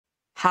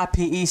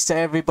Happy Easter,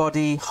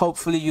 everybody.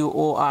 Hopefully you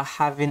all are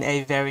having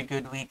a very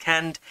good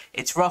weekend.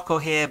 It's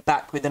Rocko here,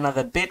 back with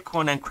another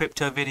Bitcoin and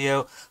crypto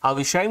video. I'll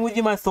be sharing with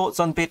you my thoughts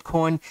on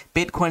Bitcoin.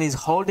 Bitcoin is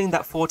holding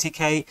that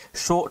 40k.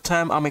 Short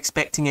term, I'm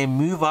expecting a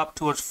move up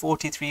towards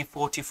 43,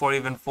 44,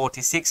 even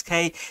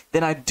 46k.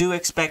 Then I do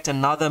expect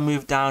another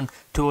move down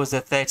towards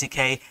the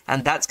 30k,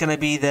 and that's going to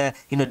be the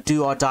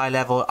do or die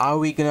level. Are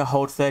we going to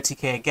hold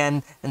 30k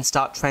again and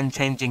start trend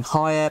changing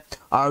higher?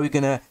 Are we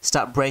going to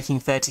start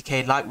breaking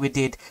 30k like we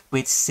did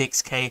with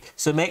 6k?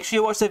 So make sure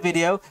you watch the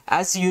video.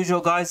 As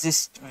usual,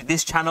 guys,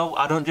 this channel,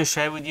 I don't just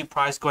share with you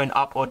price going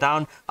up or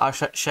down. I'll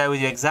share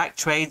with you exact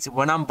trades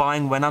when I'm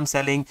buying, when I'm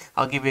selling.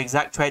 I'll give you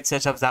exact trade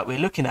setups that we're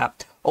looking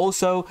at.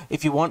 Also,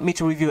 if you want me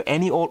to review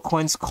any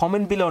altcoins,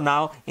 comment below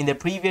now. In the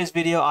previous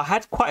video, I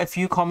had quite a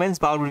few comments,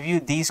 but I'll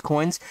review these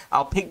coins.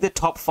 I'll pick the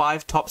top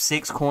 5, top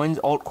 6 coins,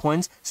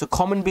 altcoins. So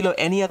comment below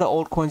any other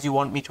altcoins you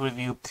want me to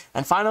review.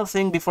 And final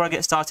thing, before I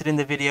get started in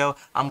the video,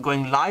 I'm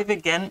going live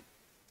again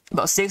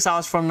about 6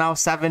 hours from now,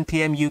 7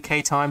 p.m.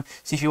 UK time.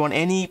 So if you want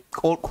any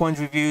altcoins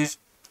reviews,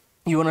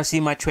 you want to see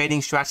my trading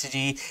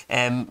strategy,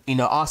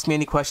 ask me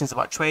any questions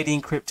about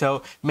trading,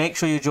 crypto, make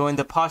sure you join.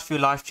 The past few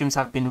live streams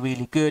have been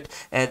really good,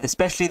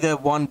 especially the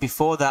one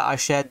before that. I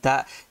shared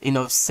that,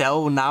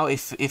 sell now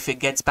if it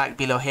gets back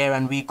below here,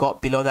 and we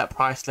got below that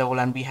price level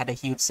and we had a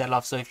huge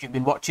sell-off. So if you've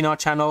been watching our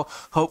channel,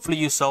 hopefully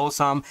you sold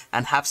some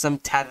and have some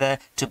tether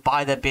to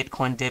buy the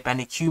Bitcoin dip and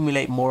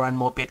accumulate more and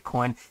more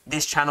Bitcoin.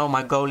 This channel,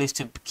 my goal is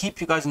to keep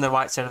you guys on the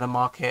right side of the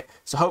market.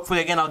 So hopefully,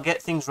 again, I'll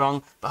get things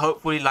wrong, but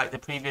hopefully, like the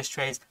previous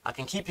trades, I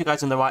can keep you guys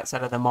on the right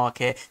side of the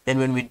market. Then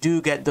when we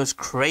do get those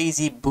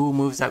crazy bull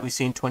moves that we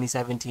see in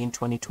 2017,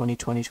 2020,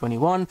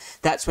 2021,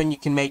 that's when you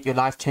can make your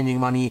life-changing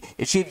money,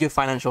 achieve your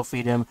financial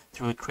freedom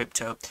through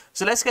crypto.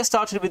 So let's get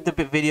started with the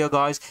video,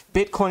 guys.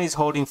 Bitcoin is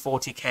holding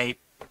 40k.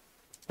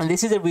 And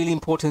this is a really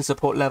important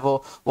support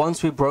level.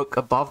 Once we broke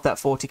above that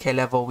 40k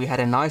level, we had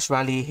a nice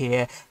rally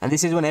here. And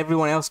this is when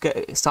everyone else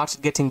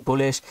started getting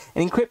bullish.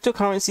 And in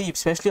cryptocurrency,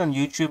 especially on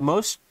YouTube,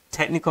 most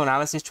technical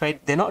analysis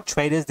they're not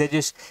traders, they're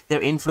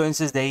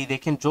influencers. They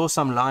can draw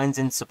some lines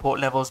and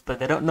support levels, but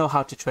they don't know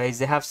how to trade.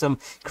 They have some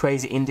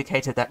crazy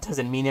indicator that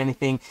doesn't mean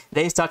anything.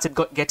 They started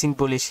getting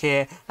bullish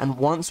here, and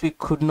once we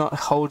could not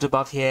hold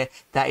above here,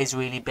 that is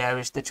really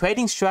bearish. The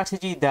trading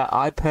strategy that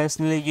I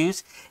personally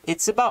use,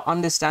 it's about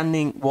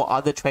understanding what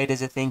other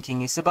traders are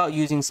thinking. It's about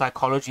using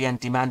psychology and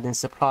demand and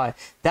supply.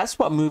 That's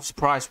what moves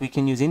price. We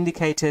can use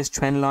indicators,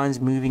 trend lines,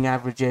 moving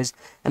averages,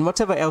 and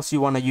whatever else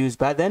you want to use,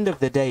 but at the end of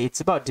the day,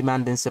 it's about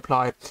demand and supply.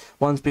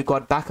 Once we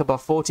got back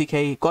above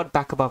 40k, got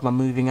back above my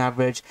moving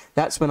average,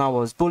 that's when I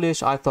was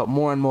bullish. I thought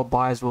more and more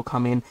buyers will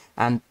come in,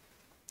 and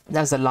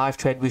that's a live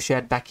trade we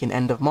shared back in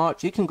end of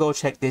March. You can go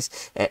check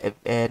this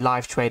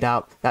live trade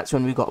out. That's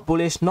when we got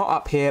bullish, not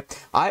up here.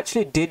 I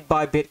actually did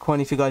buy Bitcoin,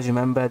 if you guys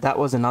remember. That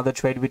was another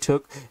trade we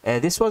took.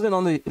 This wasn't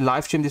on the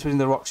live stream, this was in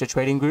the Rocko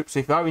trading group. So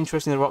if you are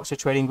interested in the Rocko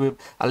trading group,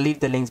 I'll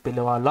leave the links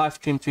below. I live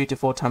stream 3 to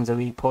 4 times a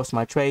week, post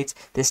my trades.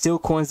 There's still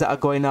coins that are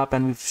going up,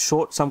 and we've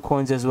short some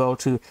coins as well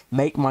to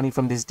make money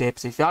from this dip.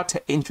 So if you are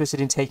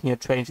interested in taking your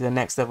trading to the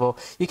next level,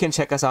 you can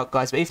check us out,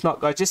 guys. But if not,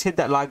 guys, just hit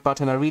that like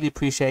button. I really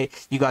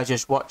appreciate you guys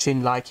just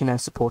watching, liking, and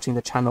supporting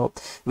the channel.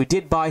 We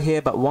did buy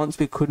here, but once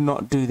we could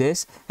not do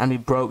this and we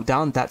broke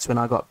down, that's when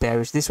I got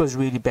bearish. This was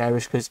really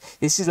bearish because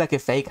this is like a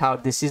fake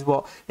out. This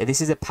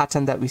is a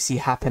pattern that we see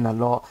happen a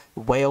lot.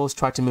 Whales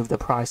try to move the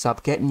price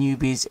up, get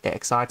newbies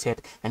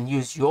excited, and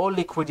use your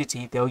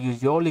liquidity. They'll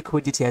use your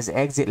liquidity as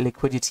exit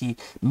liquidity,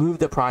 move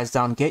the price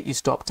down, get you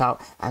stopped out,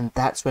 and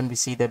that's when we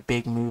see the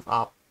big move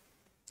up.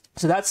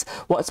 So that's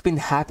what's been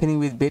happening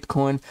with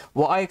Bitcoin.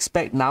 What I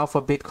expect now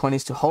for Bitcoin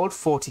is to hold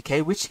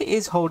 40k, which it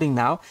is holding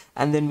now,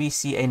 and then we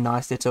see a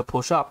nice little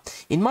push up.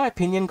 In my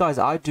opinion, guys,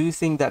 I do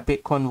think that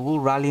Bitcoin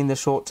will rally in the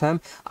short term.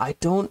 I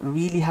don't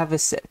really have a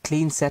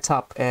clean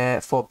setup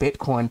for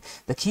Bitcoin.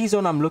 The key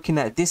zone I'm looking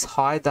at, this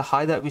high, the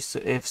high that we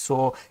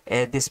saw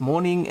this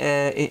morning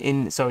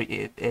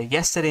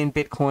yesterday in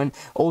Bitcoin,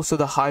 also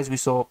the highs we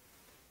saw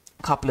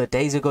couple of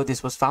days ago.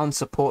 This was found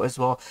support as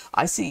well.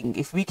 I think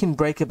if we can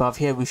break above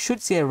here, we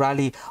should see a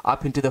rally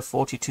up into the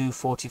 42,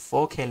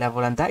 44k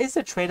level, and that is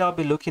the trade I'll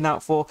be looking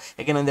out for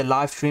again on the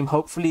live stream.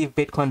 Hopefully, if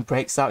Bitcoin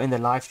breaks out in the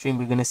live stream,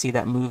 we're going to see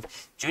that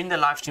move during the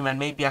live stream, and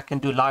maybe I can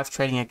do live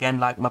trading again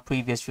like my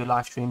previous few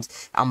live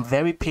streams. I'm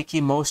very picky.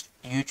 Most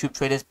YouTube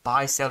traders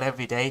buy, sell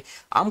every day.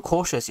 I'm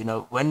cautious,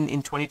 when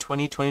in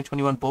 2020,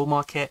 2021 bull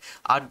market,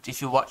 if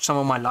you watch some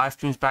of my live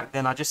streams back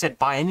then, I just said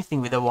buy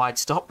anything with a wide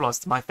stop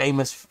loss. My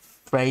famous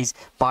phrase,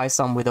 buy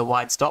some with a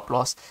wide stop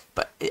loss.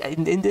 But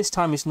in this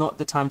time, it's not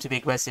the time to be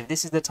aggressive.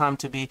 This is the time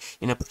to be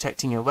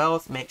protecting your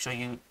wealth. Make sure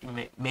you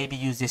maybe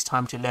use this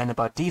time to learn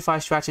about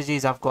DeFi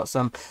strategies. I've got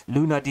some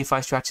Luna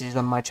DeFi strategies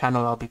on my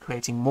channel. I'll be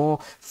creating more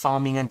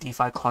farming and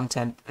DeFi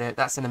content.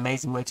 That's an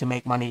amazing way to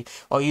make money.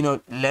 Or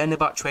learn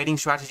about trading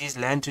strategies,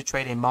 learn to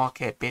trade a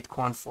market,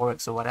 Bitcoin,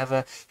 Forex, or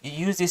whatever. You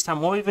use this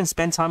time, or even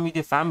spend time with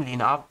your family.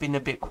 I've been a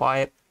bit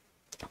quiet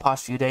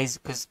past few days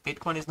because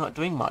Bitcoin is not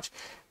doing much.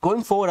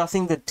 Going forward, I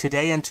think that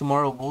today and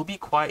tomorrow will be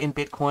quiet in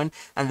Bitcoin,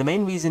 and the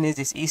main reason is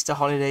this Easter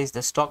holidays,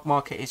 the stock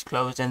market is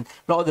closed, and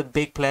a lot of the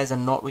big players are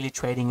not really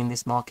trading in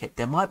this market.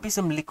 There might be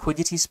some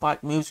liquidity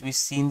spike moves. We've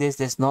seen this.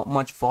 There's not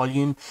much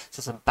volume,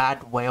 so some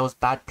bad whales,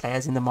 bad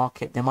players in the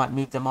market. They might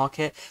move the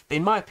market. But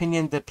in my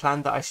opinion, the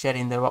plan that I shared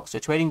in the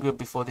Rocko trading group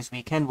before this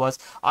weekend was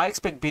I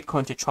expect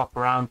Bitcoin to chop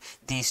around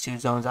these two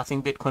zones. I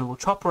think Bitcoin will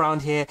chop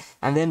around here,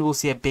 and then we'll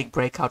see a big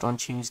breakout on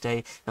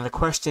Tuesday. And the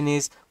question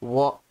is,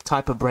 what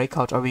type of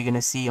breakout are we going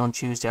to see on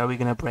Tuesday? Are we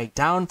going to break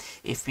down?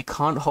 If we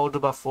can't hold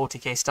above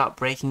 40k, start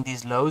breaking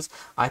these lows,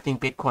 I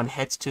think Bitcoin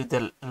heads to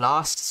the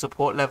last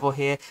support level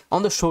here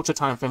on the shorter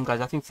time frame,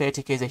 guys. I think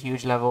 30k is a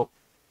huge level,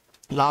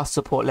 last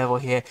support level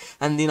here.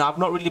 And I've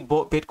not really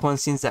bought Bitcoin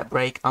since that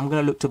break. I'm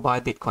gonna look to buy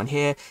Bitcoin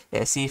here,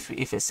 see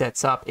if it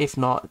sets up. If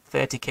not,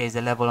 30k is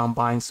the level I'm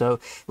buying. So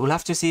we'll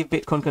have to see if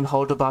Bitcoin can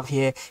hold above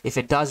here. If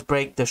it does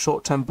break the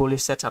short-term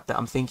bullish setup that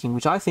I'm thinking,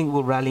 which I think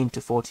will rally into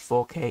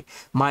 44k,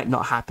 might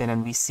not happen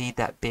and we see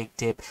that big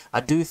dip. I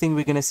do think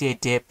we're gonna see a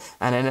dip.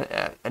 And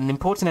an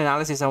important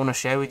analysis I want to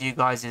share with you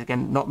guys is,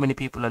 again, not many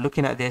people are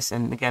looking at this,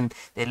 and again,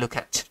 they look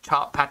at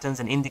chart patterns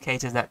and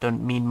indicators that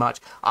don't mean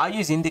much. I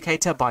use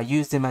indicator, but I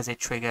use them as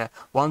a trigger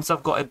once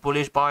I've got a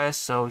bullish bias.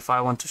 So if I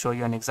want to show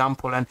you an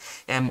example,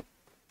 and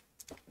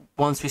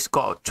once we've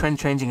got a trend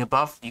changing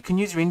above, you can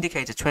use your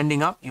indicator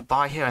trending up, you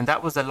buy here. And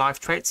that was the live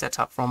trade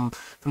setup from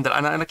the,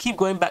 and I keep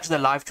going back to the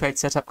live trade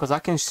setup because I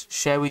can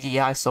share with you,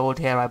 yeah, I sold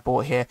here, I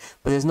bought here,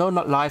 but there's no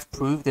not live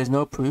proof. There's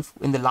no proof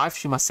in the live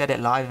stream. I said it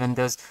live and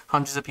there's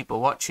hundreds of people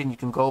watching. You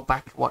can go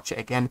back, watch it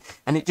again,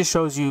 and it just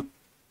shows you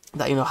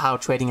that how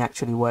trading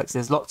actually works.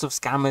 There's lots of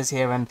scammers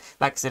here, and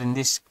like I said, in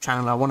this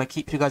channel I want to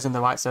keep you guys on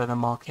the right side of the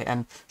market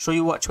and show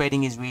you what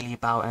trading is really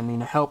about,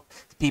 and help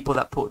people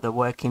that put the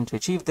work in to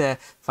achieve their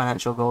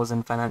financial goals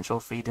and financial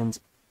freedoms.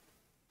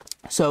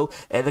 So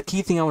the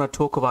key thing I want to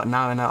talk about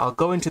now, and I'll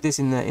go into this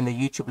in the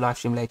YouTube live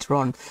stream later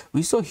on,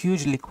 we saw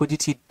huge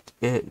liquidity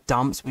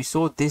dumps. We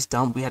saw this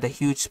dump, we had a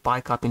huge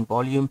spike up in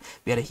volume,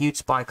 we had a huge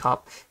spike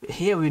up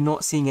here. We're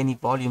not seeing any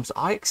volume, so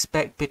I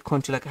expect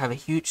Bitcoin to have a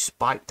huge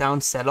spike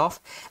down, sell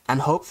off,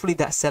 and hopefully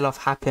that sell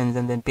off happens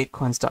and then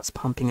Bitcoin starts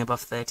pumping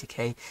above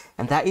 30k.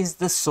 And that is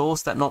the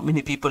source that not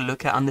many people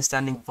look at,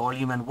 understanding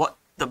volume and what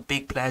the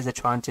big players are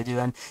trying to do.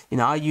 And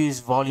I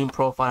use volume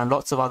profile and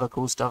lots of other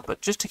cool stuff,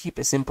 but just to keep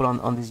it simple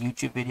on this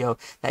YouTube video,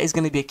 that is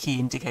going to be a key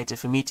indicator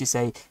for me to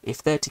say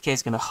if 30k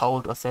is going to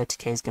hold or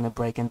 30k is going to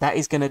break. And that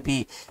is going to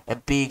be a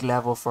big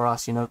level for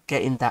us,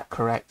 getting that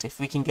correct. If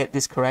we can get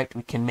this correct,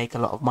 we can make a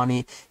lot of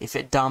money. If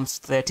it dumps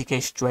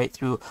 30k straight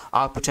through,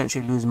 I'll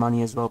potentially lose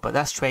money as well, but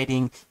that's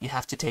trading. You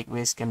have to take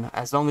risk, and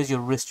as long as your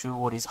risk to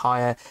reward is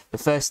higher, the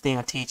first thing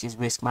I teach is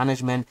risk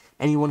management.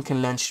 Anyone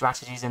can learn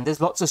strategies, and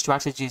there's lots of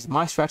strategies.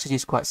 My strategy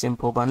is quite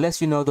simple, but unless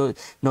you know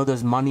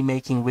those money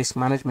making risk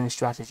management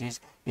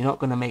strategies, you're not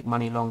going to make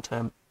money long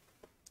term.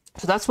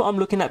 So that's what I'm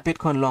looking at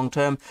Bitcoin long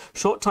term.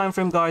 Short time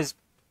frame, guys,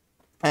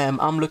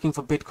 I'm looking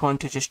for Bitcoin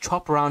to just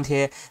chop around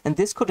here, and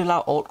this could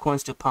allow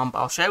altcoins to pump.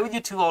 I'll share with you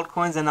two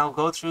altcoins and I'll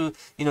go through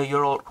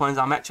your altcoins.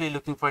 I'm actually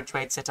looking for a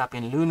trade setup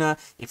in Luna.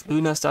 If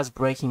Luna starts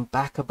breaking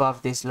back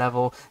above this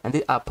level,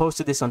 and I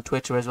posted this on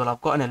Twitter as well,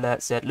 I've got an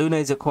alert set. Luna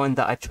is a coin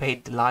that I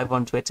trade live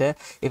on Twitter.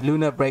 If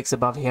Luna breaks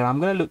above here,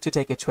 I'm going to look to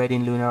take a trade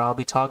in Luna. I'll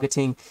be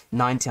targeting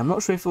 90. I'm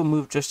not sure if it'll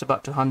move just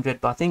about to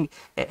 100, but I think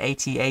at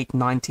 88,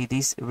 90,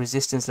 these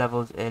resistance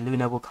levels,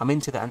 Luna will come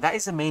into that, and that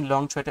is the main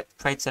long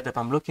trade setup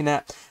I'm looking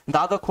at. And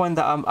the other coin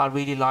that I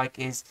really like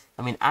is,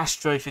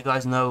 Astro. If you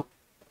guys know,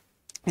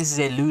 this is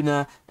a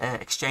Luna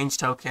exchange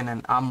token,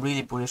 and I'm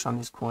really bullish on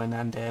this coin.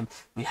 And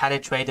we had a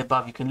trade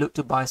above. You can look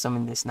to buy some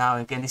in this now.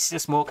 Again, this is a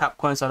small cap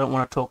coin, so I don't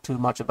want to talk too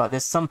much about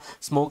this. Some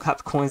small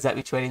cap coins that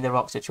we trade in the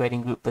Rocko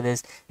trading group, but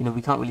there's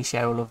we can't really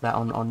share all of that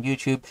on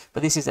YouTube.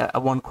 But this is a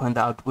one coin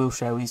that I will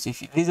share with you.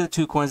 So these are the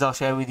two coins I'll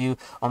share with you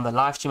on the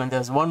live stream, and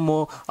there's one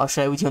more I'll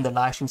share with you on the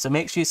live stream. So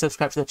make sure you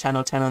subscribe to the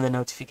channel, turn on the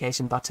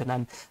notification button,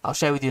 and I'll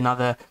share with you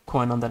another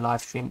coin on the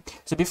live stream.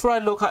 So before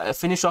I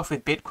finish off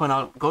with Bitcoin,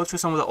 I'll go through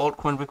some of the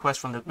altcoin requests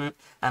from the group,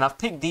 and I've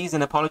picked these,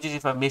 and apologies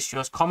if I missed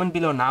yours. Comment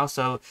below now,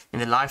 so in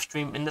the live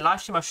stream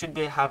I should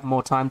have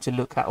more time to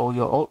look at all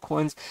your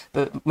altcoins,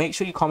 but make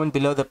sure you comment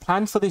below. The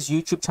plan for this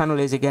YouTube channel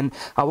is, again,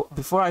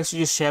 before I should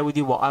just share with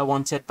you what I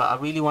wanted, but I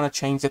really want to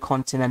change the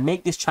content and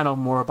make this channel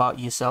more about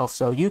yourself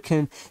so you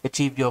can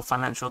achieve your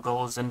financial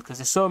goals. And because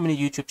there's so many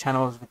YouTube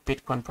channels with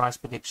Bitcoin price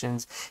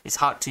predictions, it's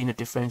hard to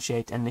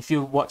differentiate. And if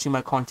you're watching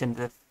my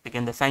content,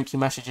 again, the thank you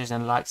messages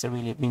and likes, it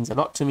really means a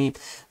lot to me.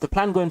 The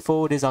plan going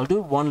forward is I'll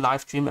do one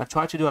live stream. I'll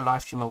try to do a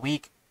live stream a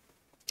week.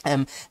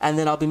 And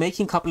then I'll be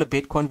making a couple of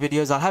Bitcoin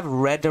videos. I'll have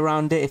red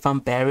around it if I'm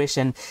bearish,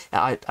 and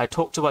I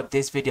talked about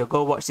this video.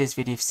 Go watch this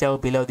video. Sell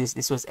below this.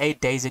 This was 8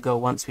 days ago.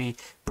 Once we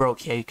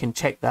broke here, you can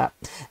check that.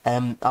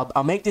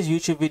 I'll make these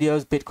YouTube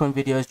videos, Bitcoin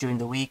videos during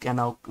the week, and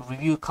I'll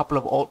review a couple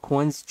of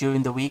altcoins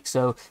during the week.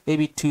 So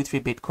maybe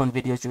 2-3 Bitcoin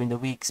videos during the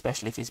week,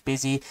 especially if it's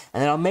busy.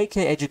 And then I'll make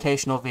an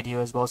educational video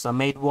as well. So I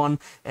made one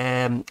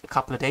a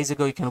couple of days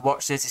ago. You can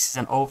watch this. This is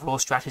an overall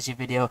strategy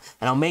video,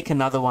 and I'll make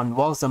another one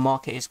whilst the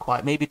market is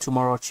quiet, maybe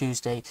tomorrow or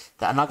Tuesday. Monday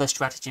that another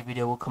strategy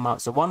video will come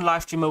out. So one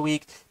live stream a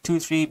week,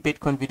 2-3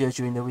 Bitcoin videos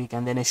during the week,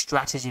 and then a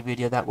strategy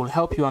video that will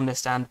help you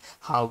understand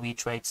how we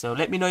trade. So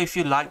let me know if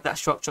you like that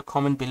structure,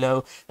 comment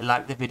below,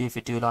 like the video if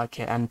you do like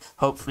it, and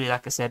hopefully,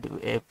 like I said,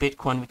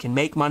 Bitcoin, we can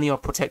make money or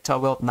protect our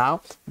wealth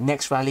now.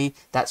 Next rally,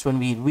 that's when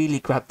we really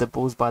grab the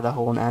bulls by the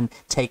horn and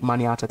take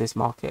money out of this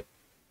market.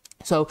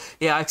 So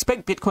yeah, I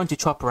expect Bitcoin to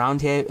chop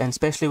around here, and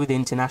especially with the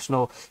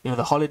international,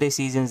 the holiday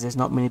seasons, there's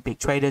not many big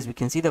traders. We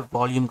can see the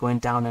volume going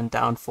down and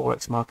down,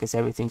 forex markets,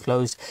 everything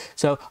closed.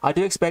 So I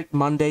do expect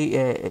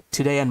Monday,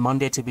 today and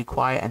Monday to be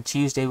quiet, and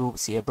Tuesday we'll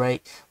see a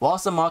break.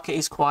 Whilst the market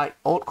is quiet,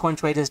 altcoin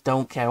traders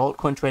don't care.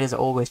 Altcoin traders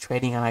are always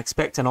trading, and I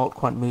expect an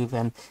altcoin move,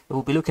 and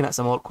we'll be looking at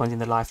some altcoins in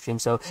the live stream.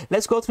 So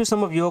let's go through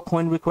some of your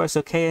coin requests.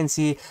 So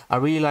KNC, I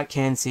really like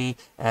KNC.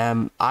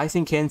 I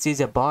think KNC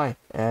is a buy.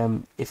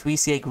 If we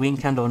see a green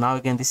candle now,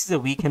 again, this is a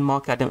weekend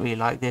market. I don't really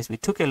like this. We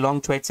took a long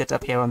trade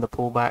setup here on the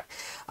pullback.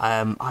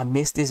 I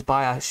missed this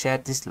buy. I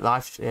shared this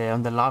live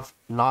on the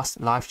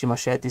last live stream. I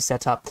shared this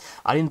setup.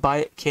 I didn't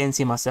buy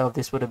KNC myself.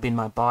 This would have been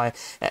my buy.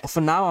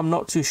 For now, I'm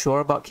not too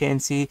sure about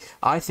KNC.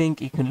 I think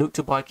you can look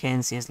to buy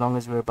KNC as long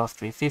as we're above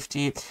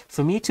 350.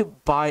 For me to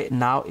buy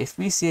now, if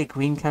we see a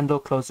green candle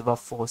close above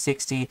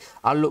 460,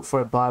 I'll look for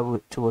a buy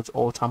towards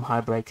all-time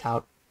high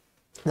breakout.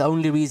 The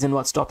only reason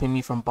what's stopping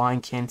me from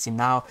buying KNC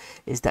now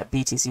is that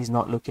BTC is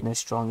not looking as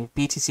strong. If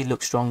BTC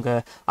looked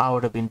stronger, I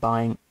would have been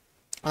buying.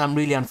 I'm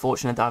really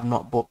unfortunate that I've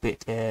not bought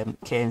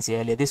KNC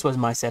earlier. This was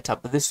my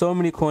setup, but there's so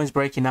many coins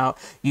breaking out.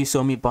 You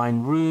saw me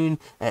buying Rune,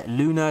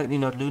 Luna.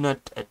 Luna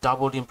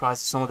doubled in price.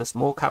 Some of the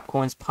small cap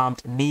coins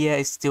pumped. Nia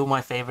is still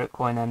my favorite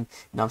coin, and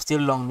I'm still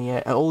long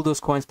Nia. All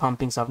those coins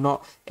pumping, so I've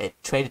not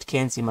traded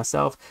KNC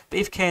myself. But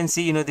if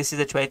KNC, this is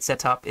a trade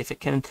setup. If it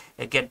can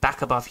get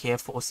back above here,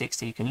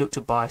 460, you can look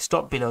to buy.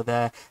 Stop below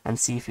there and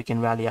see if we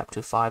can rally up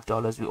to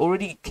 $5. We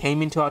already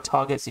came into our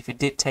targets. If you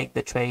did take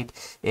the trade,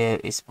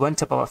 it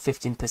went up about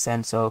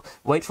 15%. So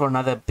wait for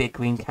another big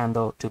green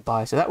candle to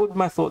buy. So that would be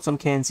my thoughts on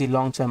KNC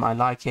long term. I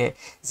like it.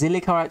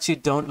 Zilliqa, I actually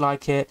don't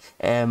like it.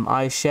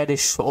 I shared a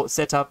short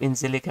setup in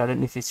Zilliqa. I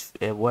don't know if it's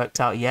worked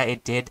out. Yeah,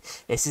 it did.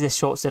 This is a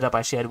short setup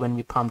I shared when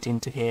we pumped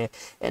into here.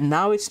 And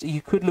now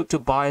you could look to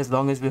buy as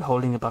long as we're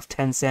holding above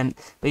 10 cent.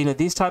 But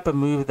these type of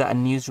moves that are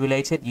news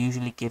related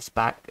usually gives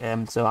back.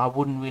 So I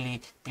wouldn't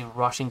really be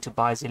rushing to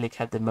buy Zilliqa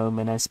at the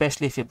moment, and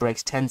especially if it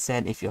breaks 10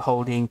 cent. If you're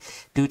holding,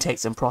 do take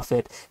some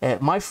profit.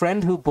 My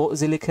friend who bought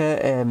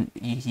Zilliqa,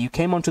 you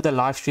came onto the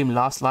live stream,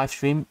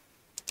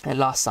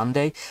 last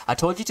Sunday. I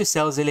told you to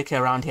sell Zilliqa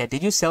around here.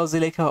 Did you sell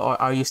Zilliqa,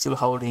 or are you still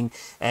holding?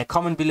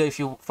 Comment below if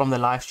you from the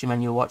live stream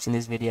and you're watching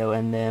this video.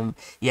 And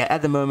yeah,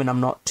 at the moment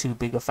I'm not too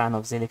big a fan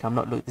of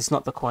Zilliqa. It's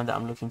not the coin that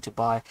I'm looking to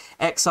buy.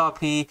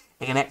 XRP,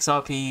 again,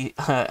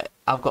 XRP,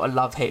 I've got a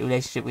love-hate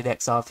relationship with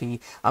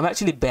XRP. I'm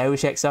actually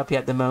bearish XRP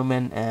at the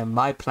moment.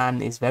 My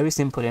plan is very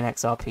simple in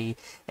XRP.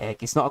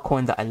 It's not a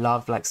coin that I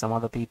love like some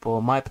other people.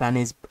 My plan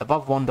is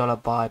above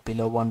 $1 buy,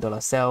 below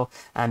 $1 sell.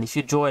 And if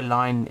you draw a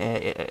line,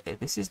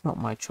 this is not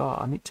my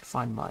chart. I need to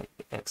find my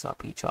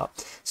XRP chart.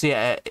 So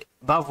yeah,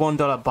 above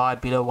 $1 buy,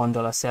 below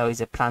 $1 sell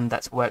is a plan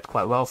that's worked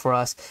quite well for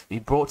us. We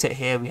brought it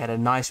here. We had a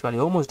nice rally,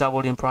 almost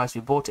doubled in price.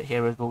 We bought it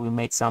here as well. We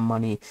made some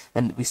money.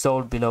 Then we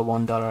sold below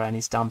 $1 and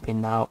it's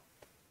dumping now.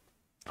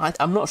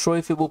 I'm not sure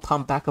if it will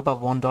pump back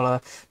above $1,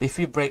 but if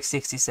we break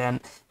 60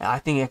 cent, I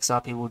think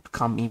XRP would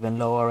come even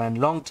lower. And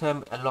long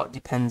term, a lot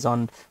depends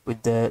on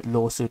with the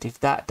lawsuit. If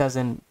that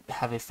doesn't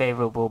have a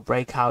favorable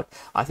breakout,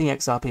 I think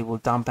XRP will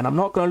dump. And I'm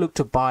not going to look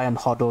to buy and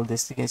hodl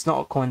this again. It's not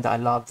a coin that I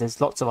love. There's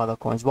lots of other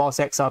coins. Whilst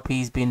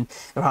XRP's been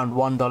around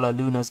 $1,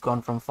 Luna's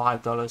gone from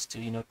 $5 to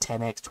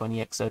 10x,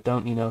 20x. So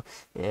don't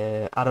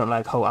I don't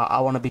like how I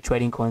want to be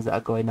trading coins that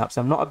are going up. So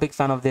I'm not a big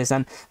fan of this.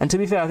 And to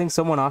be fair, I think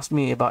someone asked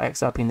me about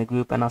XRP in the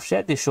group, and I've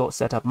shared this short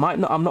setup. I've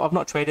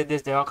not traded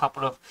this. There are a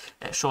couple of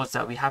shorts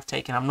that we have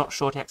taken. I'm not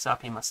short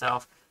XRP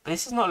myself, but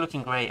this is not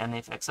looking great. And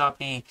if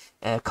XRP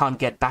can't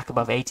get back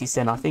above 80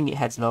 cent, I think it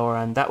heads lower.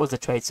 And that was the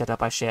trade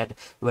setup I shared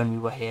when we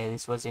were here.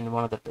 This was in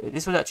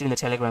this was actually in the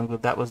Telegram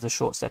group. That was the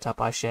short setup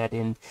I shared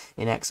in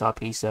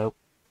XRP. So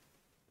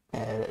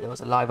there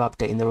was a live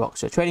update in the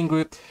Rocko trading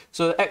group.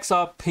 So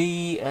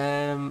XRP,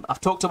 I've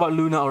talked about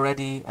Luna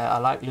already. I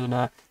like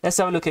Luna. Let's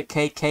have a look at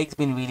Cake. Cake's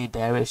been really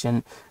bearish,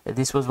 and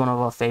this was one of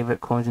our favorite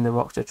coins in the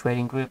Rocko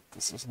trading group.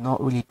 This is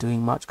not really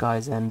doing much,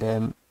 guys.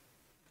 And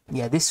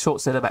yeah, this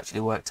short setup actually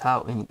worked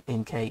out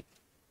in Cake.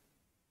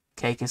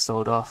 Cake is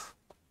sold off.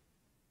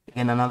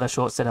 Again, another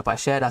short setup I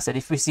shared. I said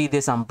if we see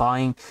this, I'm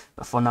buying,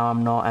 but for now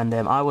I'm not. And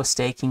I was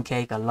staking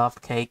Cake. I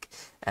loved Cake.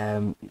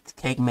 I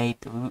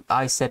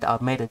said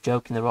I've made a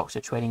joke in the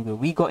Rocko trading group.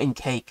 We got in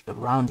Cake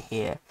around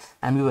here,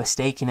 and we were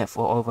staking it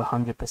for over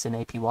 100%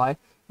 APY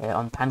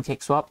on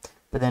Pancake Swap.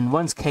 But then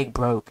once Cake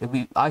broke,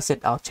 I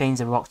said I'll change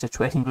the Rocko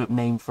trading group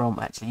name from,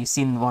 actually, you've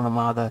seen one of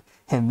my other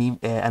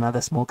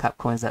another small cap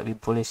coins that we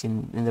bullish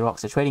in the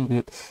Rocko trading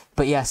group.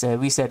 But yes,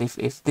 we said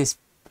if this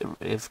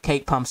if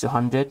cake pumps to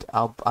 100,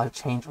 I'll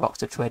change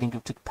Rockstar Trading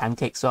Group to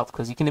Pancake Swap,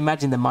 because you can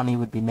imagine the money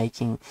would be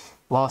making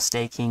while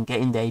staking,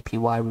 getting the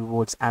APY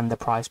rewards and the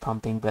price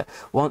pumping. But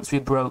once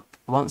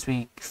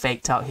we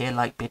faked out here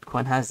like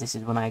Bitcoin has, this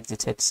is when I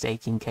exited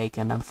staking cake,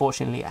 and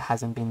unfortunately it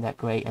hasn't been that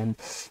great. And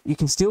you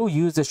can still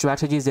use the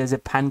strategies. There's a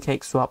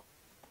Pancake Swap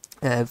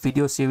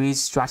video series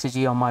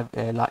strategy on my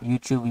like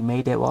YouTube. We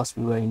made it whilst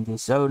we were in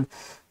this zone.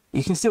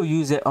 You can still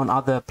use it on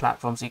other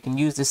platforms. You can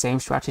use the same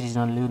strategies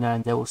on Luna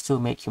and they will still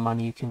make you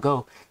money. You can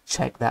go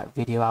check that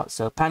video out.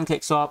 So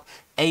Pancake Swap,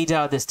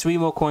 ADA, there's 3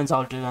 more coins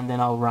I'll do and then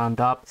I'll round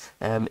up.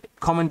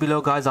 Comment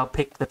below, guys. I'll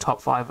pick the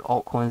top 5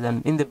 altcoins,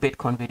 and in the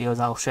Bitcoin videos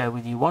I'll share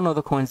with you one of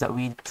the coins that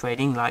we're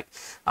trading, like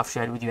I've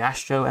shared with you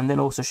Astro, and then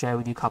also share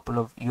with you a couple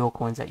of your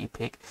coins that you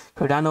pick.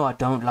 Cardano I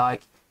don't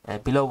like.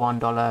 Below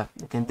 $1.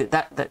 Again,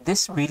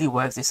 this really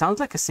works. It sounds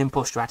like a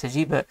simple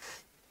strategy, but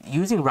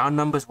using round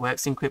numbers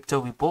works in crypto.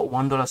 We bought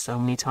 $1 so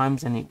many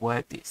times and it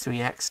worked. It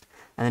 3x'd,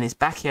 and then it's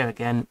back here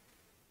again.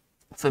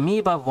 For me,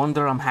 above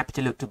 $1 I'm happy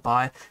to look to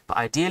buy, but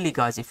ideally,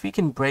 guys, if we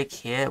can break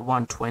here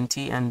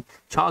 120, and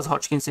Charles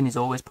Hodgkinson is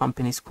always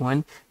pumping his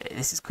coin,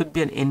 could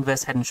be an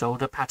inverse head and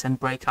shoulder pattern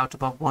breakout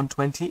above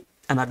 120,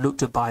 and I'd look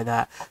to buy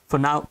that. For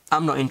now,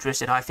 I'm not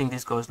interested. I think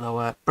this goes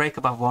lower. Break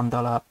above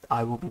 $1,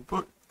 I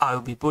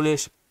will be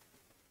bullish.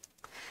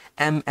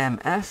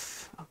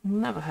 MMF, I've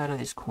never heard of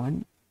this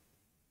coin.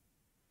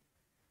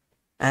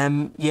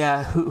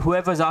 Yeah,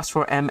 whoever's asked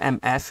for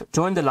MMF,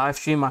 join the live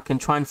stream. I can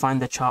try and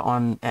find the chart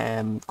on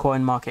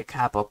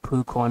CoinMarketCap or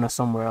PooCoin or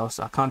somewhere else.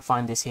 I can't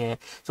find this here.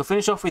 So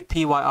finish off with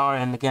PYR,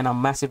 and again,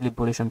 I'm massively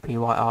bullish on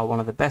PYR,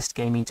 one of the best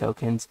gaming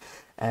tokens.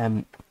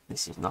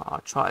 This is not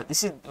our chart.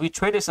 We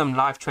traded some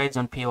live trades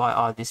on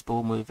PYR this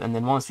bull move, and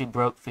then once we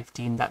broke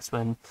 15, that's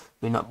when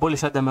we're not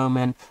bullish at the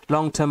moment.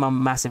 Long term,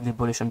 I'm massively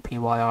bullish on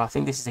PYR. I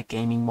think this is a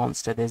gaming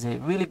monster. There's a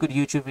really good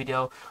YouTube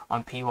video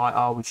on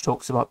PYR which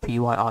talks about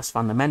PYR's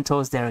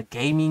fundamentals. They're a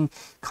gaming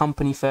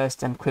company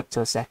first and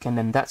crypto second,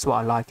 and that's what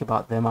I like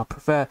about them. I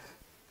prefer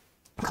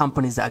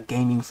companies that are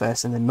gaming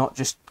first and then not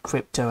just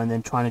crypto and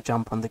then trying to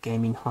jump on the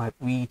gaming hype.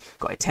 We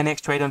got a 10x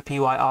trade on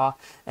PYR.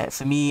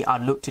 For me,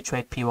 I'd look to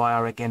trade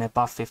PYR again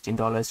above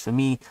 $15. For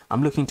me,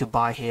 I'm looking to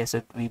buy here.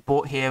 So we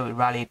bought here, we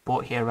rallied,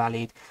 bought here,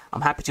 rallied.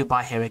 I'm happy to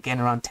buy here again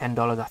around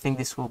 $10. I think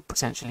this will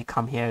potentially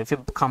come here. If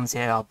it comes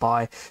here, I'll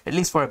buy at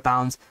least for a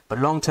bounce, but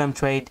long-term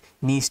trade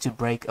needs to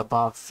break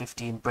above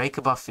 15. Break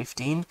above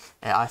 15,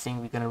 I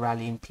think we're going to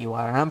rally in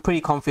PYR, and I'm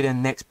pretty confident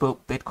next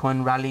book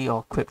Bitcoin rally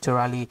or crypto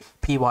rally,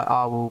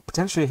 PYR will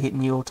potentially hit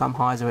new all-time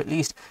highs or at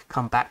least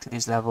come back to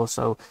this level.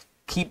 So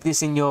keep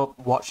this in your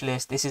watch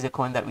list. This is a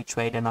coin that we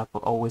trade and I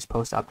will always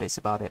post updates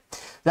about it.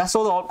 That's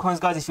all the altcoins,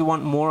 guys. If you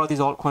want more of these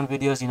altcoin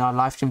videos, I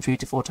live stream 3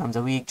 to 4 times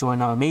a week.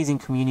 Join our amazing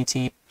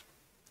community,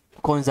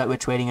 coins that we're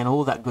trading and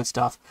all that good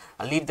stuff.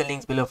 I'll leave the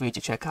links below for you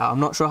to check out.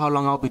 I'm not sure how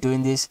long I'll be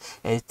doing this.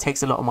 It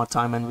takes a lot of my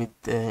time, and with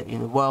the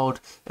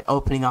world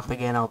opening up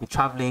again, I'll be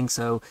traveling.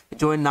 So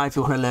join now if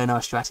you want to learn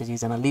our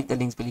strategies, and I'll leave the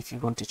links below if you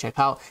want to check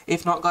out.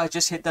 If not, guys,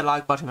 just hit the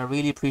like button. I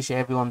really appreciate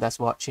everyone that's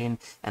watching,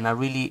 and I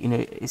really,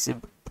 it's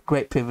a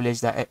great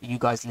privilege that you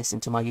guys listen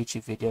to my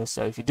YouTube videos.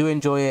 So if you do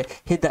enjoy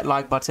it, hit that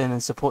like button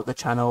and support the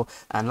channel.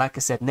 And like I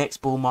said, next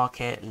bull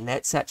market,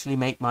 let's actually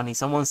make money.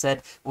 Someone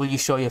said, will you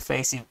show your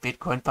face if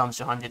Bitcoin pumps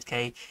to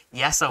 100k?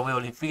 Yes, I will.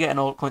 If we get an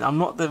altcoin, I'm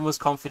not the most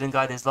confident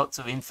guy. There's lots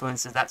of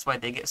influencers, that's why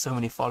they get so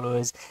many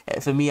followers.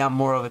 For me, I'm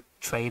more of a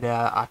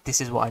trader. This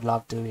is what I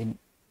love doing.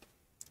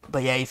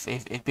 But yeah, if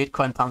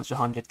Bitcoin pumps to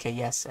 100k,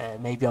 yes,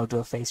 maybe I'll do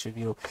a face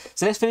review.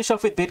 So let's finish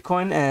off with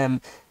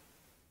Bitcoin.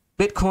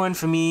 Bitcoin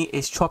for me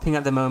is chopping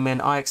at the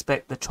moment. I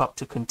expect the chop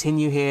to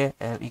continue here.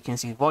 You can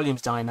see volumes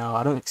die now.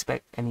 I don't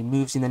expect any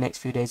moves in the next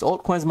few days.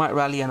 Altcoins might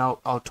rally, and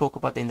I'll talk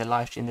about that in the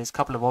live stream. There's a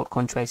couple of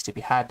altcoin trades to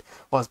be had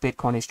whilst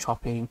Bitcoin is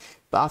chopping.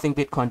 But I think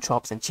Bitcoin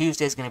chops, and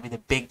Tuesday is going to be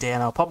the big day,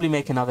 and I'll probably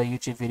make another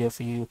YouTube video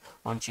for you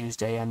on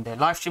Tuesday, and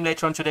live stream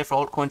later on today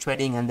for altcoin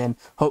trading, and then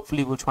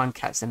hopefully we'll try and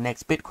catch the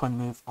next Bitcoin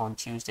move on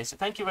Tuesday. So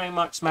thank you very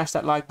much. Smash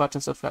that like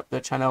button, subscribe to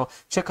the channel.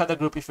 Check out the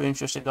group if you're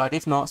interested, guys.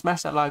 If not,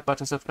 smash that like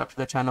button, subscribe to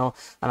the channel,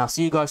 and I'll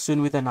see you guys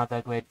soon with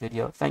another great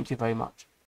video. Thank you very much.